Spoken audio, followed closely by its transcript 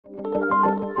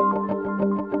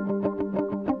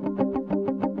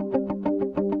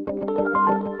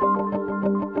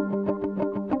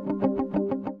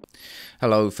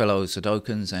Hello, fellow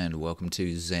Sudokans, and welcome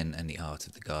to Zen and the Art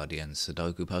of the Guardian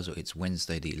Sudoku Puzzle. It's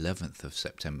Wednesday, the 11th of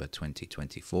September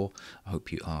 2024. I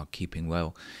hope you are keeping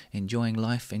well, enjoying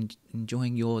life, and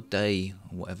enjoying your day,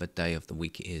 whatever day of the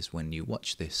week it is when you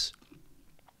watch this.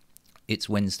 It's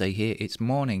Wednesday here, it's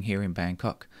morning here in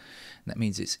Bangkok. That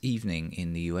means it's evening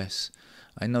in the US.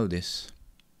 I know this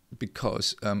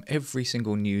because every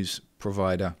single news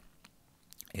provider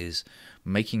is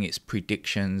making its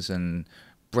predictions and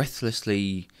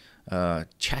breathlessly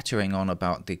chattering on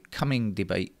about the coming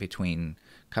debate between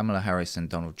Kamala Harris and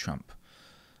Donald Trump.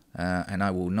 And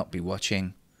I will not be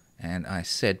watching. And I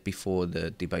said before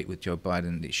the debate with Joe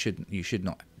Biden that you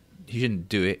shouldn't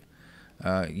do it.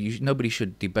 Nobody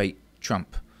should debate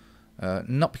Trump.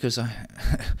 Not because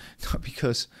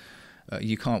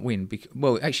you can't win.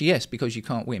 Well, actually, yes, because you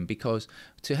can't win. Because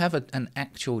to have an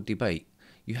actual debate,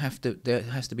 there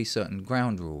has to be certain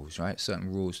ground rules, right?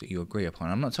 Certain rules that you agree upon.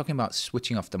 I'm not talking about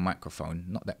switching off the microphone,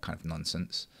 not that kind of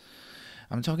nonsense.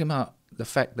 I'm talking about the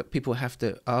fact that people have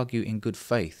to argue in good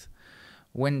faith.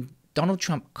 When Donald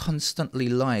Trump constantly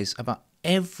lies about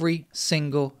every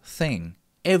single thing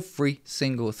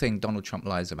Donald Trump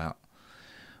lies about.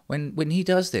 When he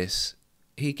does this,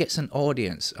 he gets an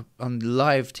audience on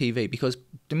live TV because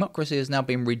democracy has now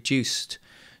been reduced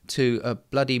to a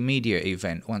bloody media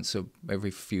event once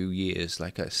every few years,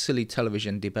 like a silly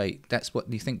television debate. That's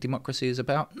what you think democracy is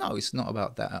about? No, it's not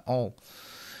about that at all.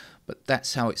 But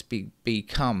that's how it's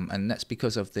become, and that's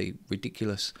because of the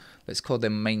ridiculous, let's call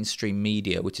them mainstream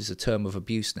media, which is a term of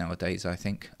abuse nowadays, I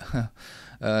think.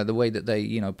 The way that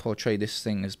they, portray this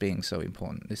thing as being so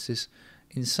important. This is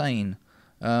insane.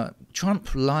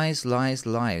 Trump lies.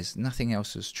 Nothing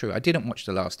else is true. I didn't watch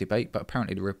the last debate, but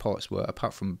apparently the reports were,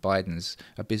 apart from Biden's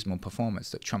abysmal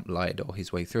performance, that Trump lied all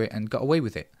his way through it and got away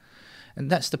with it. And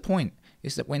that's the point,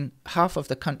 is that when half of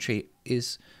the country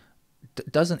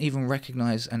doesn't even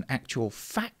recognize an actual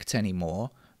fact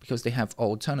anymore because they have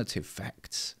alternative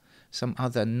facts, some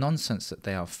other nonsense that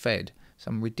they are fed,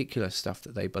 some ridiculous stuff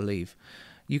that they believe,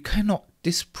 you cannot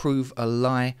disprove a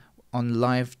lie on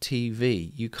live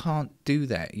TV. You can't do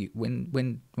that.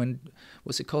 When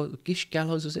what's it called? Gish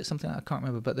Gallows, was it something I can't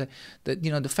remember? But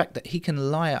the fact that he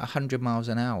can lie at 100 miles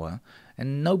an hour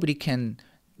and nobody can.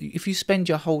 If you spend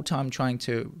your whole time trying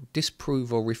to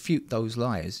disprove or refute those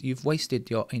lies, you've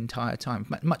wasted your entire time,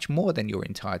 much more than your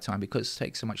entire time, because it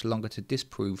takes so much longer to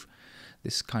disprove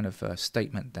this kind of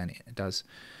statement than it does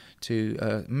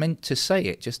to meant to say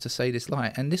it, just to say this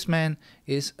lie. And this man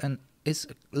is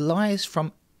lies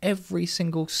from every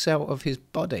single cell of his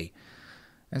body.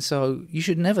 And so you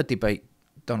should never debate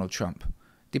Donald Trump.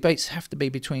 Debates have to be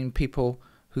between people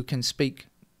who can speak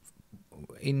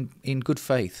in good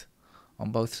faith on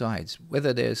both sides.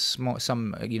 Whether there's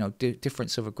some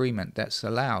difference of agreement, that's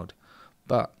allowed,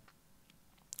 but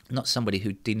not somebody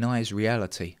who denies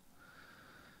reality.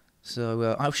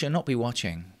 So I should not be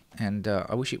watching, and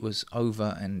I wish it was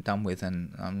over and done with,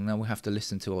 and now we'll have to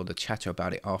listen to all the chatter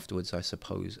about it afterwards, I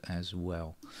suppose, as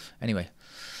well. Anyway,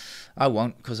 I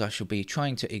won't, because I shall be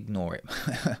trying to ignore it.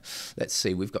 Let's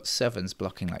see, we've got sevens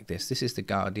blocking like this. This is the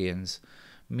Guardian's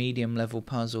medium level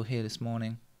puzzle here this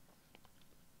morning.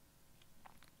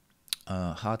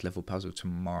 Hard level puzzle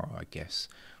tomorrow, I guess.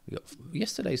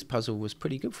 Yesterday's puzzle was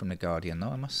pretty good from the Guardian, though.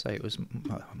 I must say it was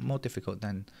more difficult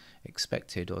than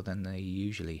expected, or than they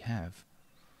usually have.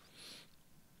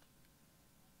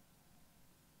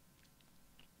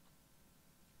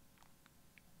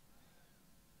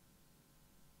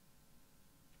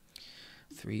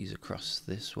 Threes across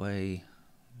this way,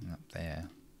 up there.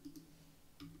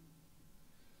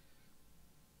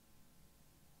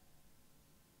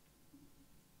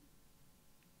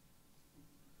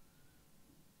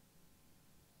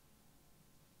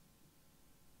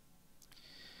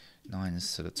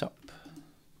 Nines to the top.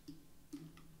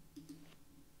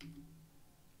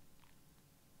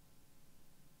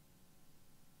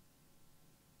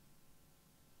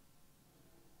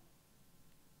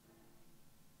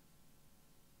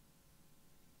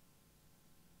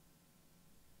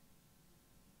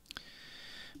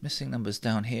 Missing numbers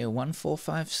down here,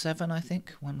 1457, I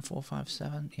think.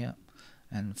 1457, yeah.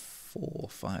 And 4,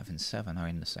 5, and 7 are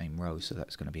in the same row, so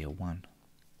that's going to be a 1.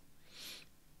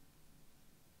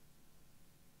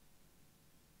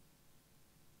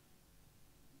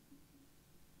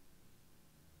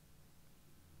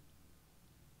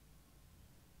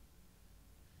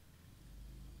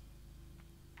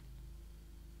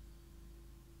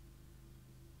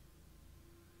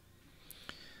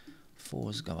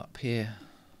 Fours go up here.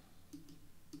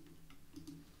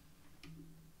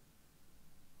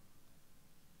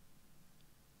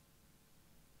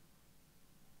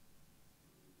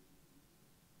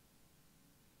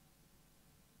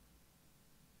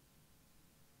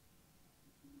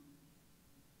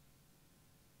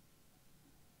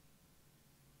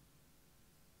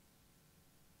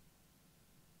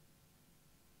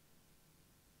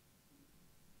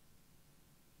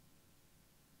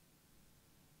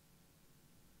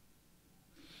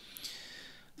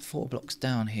 4 blocks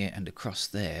down here and across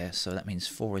there, so that means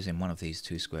 4 is in one of these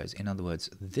two squares. In other words,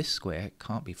 this square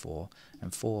can't be 4,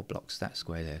 and 4 blocks that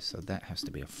square there, so that has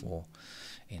to be a 4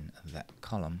 in that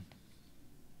column.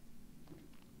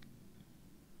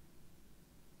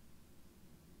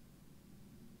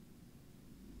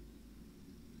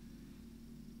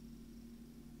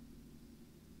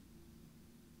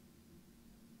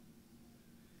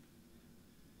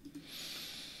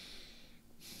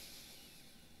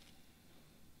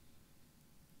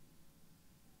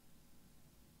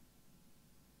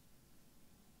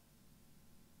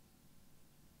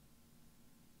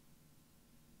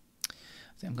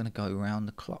 I think I'm going to go around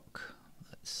the clock.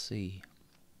 Let's see.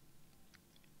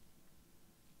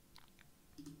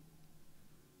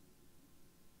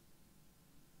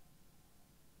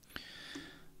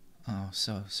 Oh,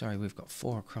 so sorry, we've got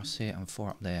 4 across here and 4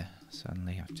 up there.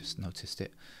 Suddenly I've just noticed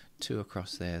it. 2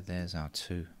 across there, there's our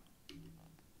 2.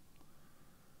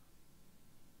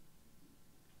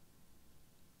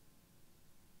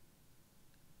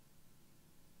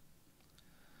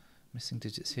 Missing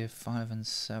digits here, 5 and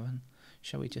 7.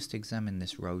 Shall we just examine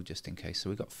this row just in case? So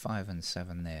we've got 5 and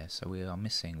 7 there. So we are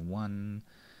missing 1,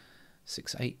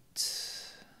 6, 8.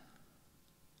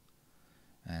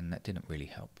 And that didn't really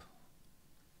help.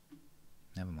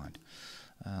 Never mind.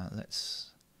 Let's...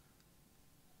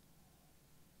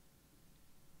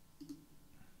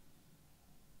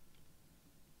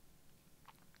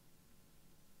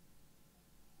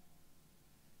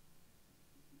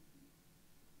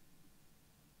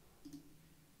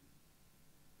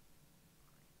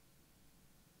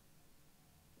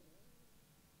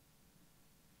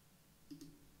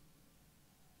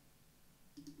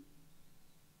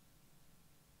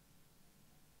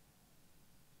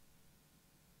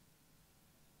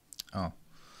 Oh,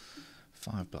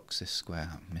 5 blocks this square.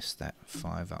 I missed that.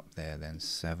 5 up there, then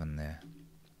 7 there.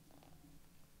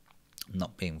 I'm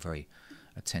not being very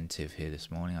attentive here this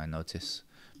morning. I notice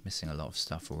missing a lot of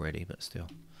stuff already, but still,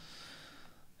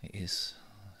 it is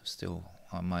still.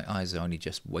 My eyes are only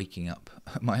just waking up.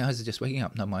 My eyes are just waking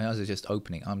up. No, my eyes are just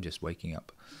opening. I'm just waking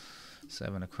up.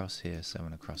 7 across here,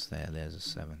 7 across there. There's a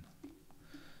 7.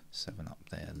 7 up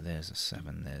there. There's a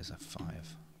 7. There's a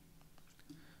 5.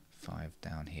 5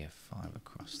 down here, 5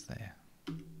 across there.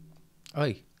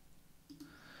 Oi!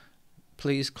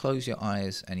 Please close your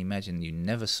eyes and imagine you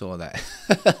never saw that.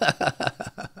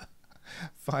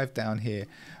 5 down here,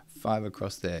 5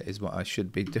 across there is what I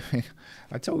should be doing.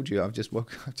 I told you, I've just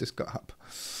got up.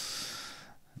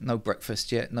 No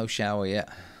breakfast yet, no shower yet.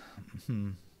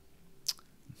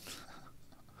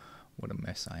 What a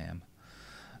mess I am.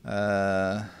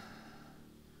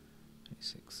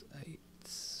 6, 8.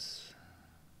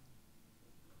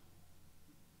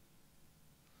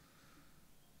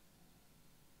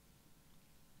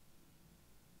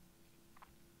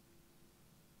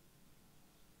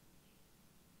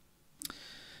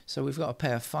 So we've got a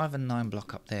pair of 5 and 9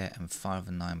 block up there and 5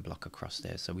 and 9 block across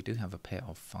there. So we do have a pair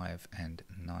of 5 and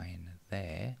 9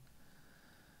 there.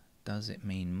 Does it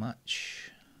mean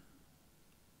much?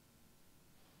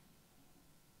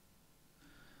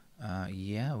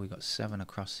 Yeah, we've got 7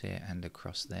 across here and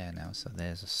across there now. So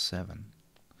there's a 7.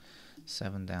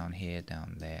 7 down here,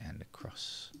 down there, and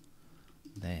across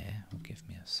there will give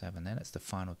me a 7 there. That's the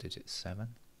final digit,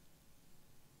 7.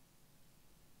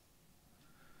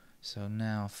 So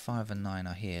now 5 and 9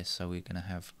 are here, so we're going to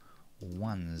have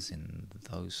 1s in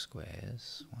those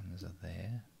squares. 1s are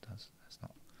there. That's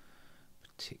not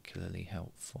particularly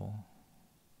helpful.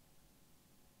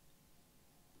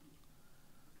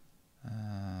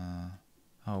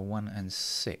 Oh, 1 and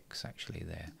 6 actually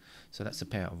there. So that's a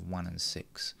pair of 1 and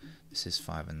 6. This is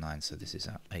 5 and 9, so this is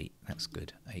our 8. That's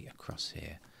good. 8 across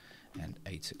here and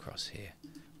 8 across here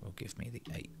will give me the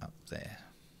 8 up there.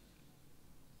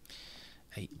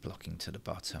 8 blocking to the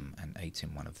bottom and 8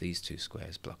 in one of these two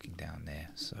squares blocking down there.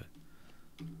 So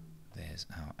there's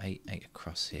our 8, 8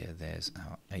 across here, there's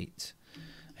our 8,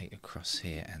 8 across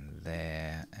here and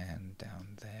there and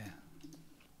down there.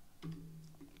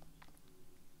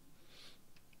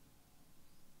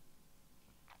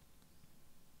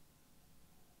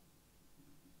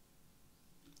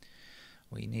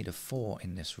 We need a 4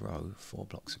 in this row, 4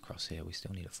 blocks across here. We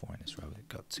still need a 4 in this row. We've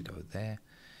got to go there.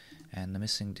 And the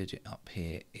missing digit up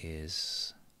here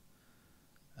is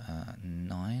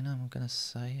 9, I'm going to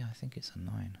say. I think it's a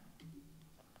 9.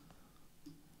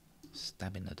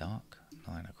 Stab in the dark.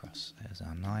 9 across. There's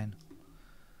our 9.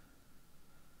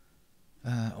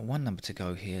 One number to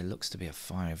go here. Looks to be a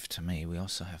 5 to me. We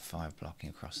also have 5 blocking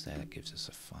across there. That gives us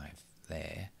a 5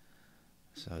 there.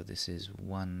 So this is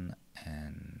 1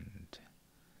 and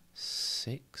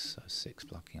 6. So 6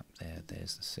 blocking up there.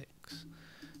 There's the 6.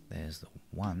 There's the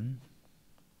 1.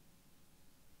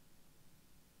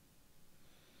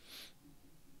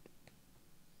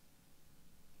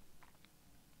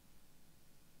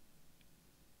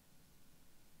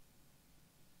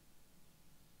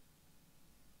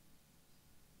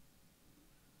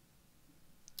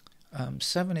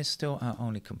 Seven is still our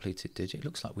only completed digit. It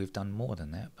looks like we've done more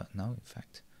than that, but no, in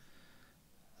fact,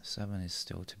 7 is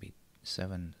still to be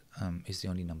 7 is the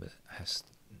only number that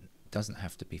doesn't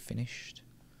have to be finished.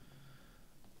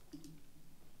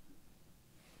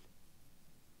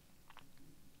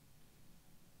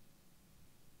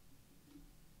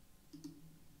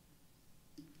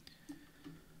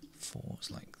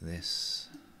 Four's like this.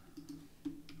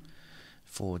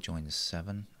 4 joins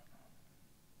 7.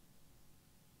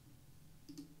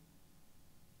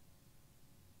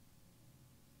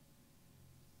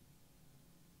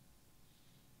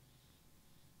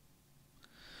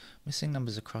 Missing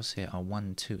numbers across here are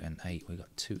 1, 2 and 8. We've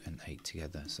got 2 and 8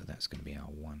 together, so that's going to be our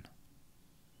 1.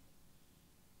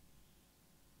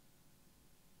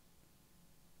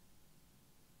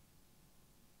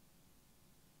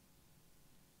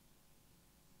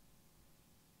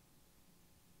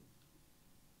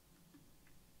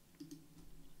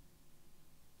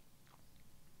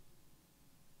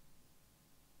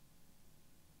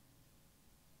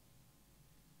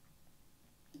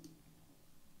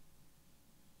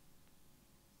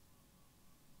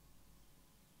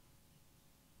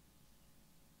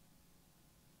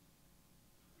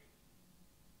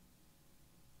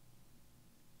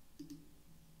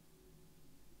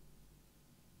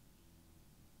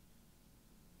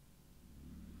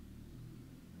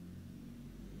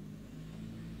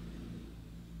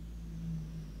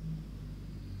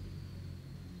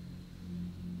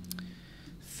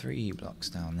 Three blocks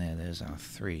down there, there's our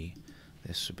 3.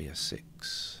 This should be a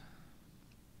 6.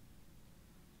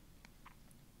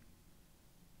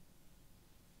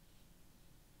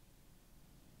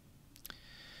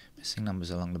 Missing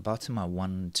numbers along the bottom are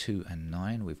 1, 2 and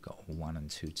 9. We've got 1 and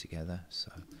 2 together,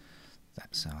 so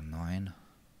that's our 9.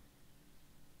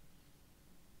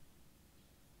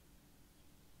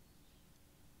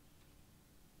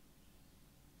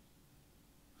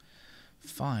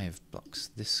 Five blocks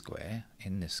this square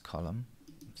in this column,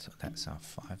 so that's our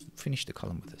 5. Finish the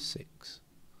column with a 6.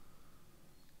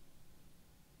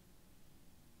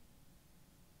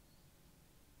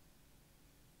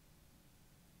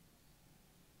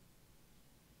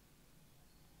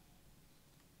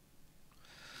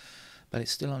 But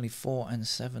it's still only 4 and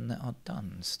 7 that are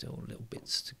done. Still little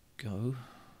bits to go.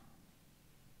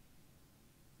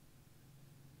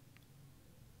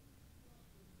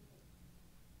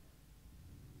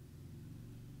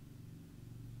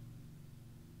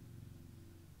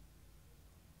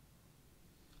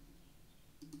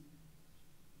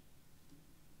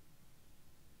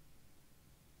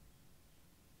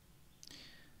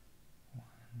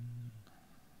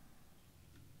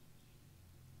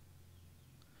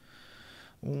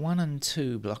 One and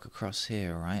 2 block across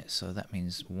here, right? So that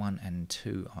means 1 and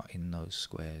 2 are in those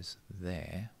squares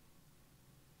there.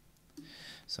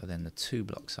 So then the 2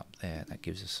 blocks up there, that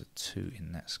gives us a 2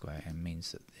 in that square, and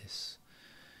means that this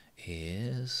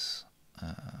is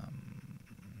 9,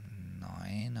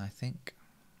 I think.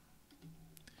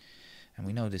 And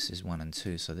we know this is 1 and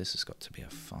 2, so this has got to be a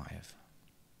 5.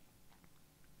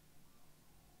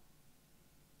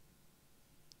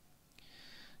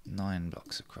 Nine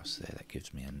blocks across there, that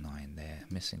gives me a 9 there.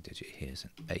 Missing digit here is an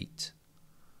 8.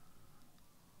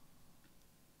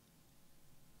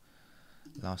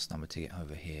 Last number to get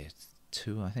over here,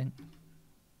 2, I think.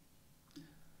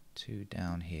 2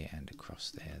 down here and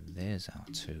across there. There's our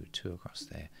 2. 2 across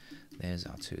there. There's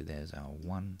our 2. There's our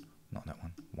 1. Not that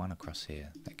one. 1 across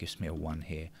here. That gives me a 1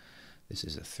 here. This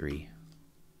is a 3.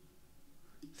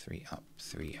 3 up,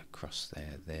 3 across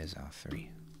there. There's our 3.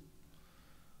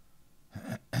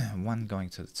 1 going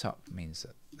to the top means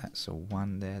that that's a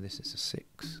 1 there. This is a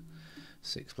 6.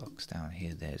 6 blocks down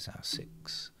here. There's our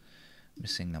 6.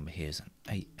 Missing number here is an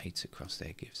 8. 8 across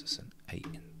there gives us an 8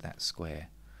 in that square.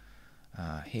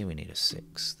 Here we need a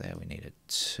 6. There we need a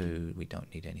 2. We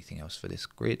don't need anything else for this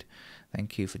grid.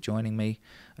 Thank you for joining me.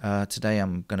 Today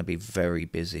I'm going to be very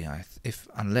busy,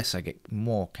 unless I get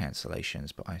more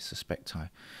cancellations, but I suspect I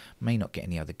may not get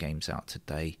any other games out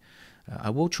today. I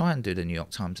will try and do the New York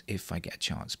Times if I get a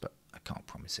chance, but I can't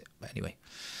promise it. But anyway,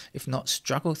 if not,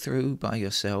 struggle through by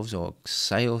yourselves or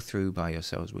sail through by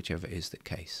yourselves, whichever is the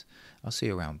case. I'll see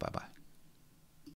you around. Bye-bye.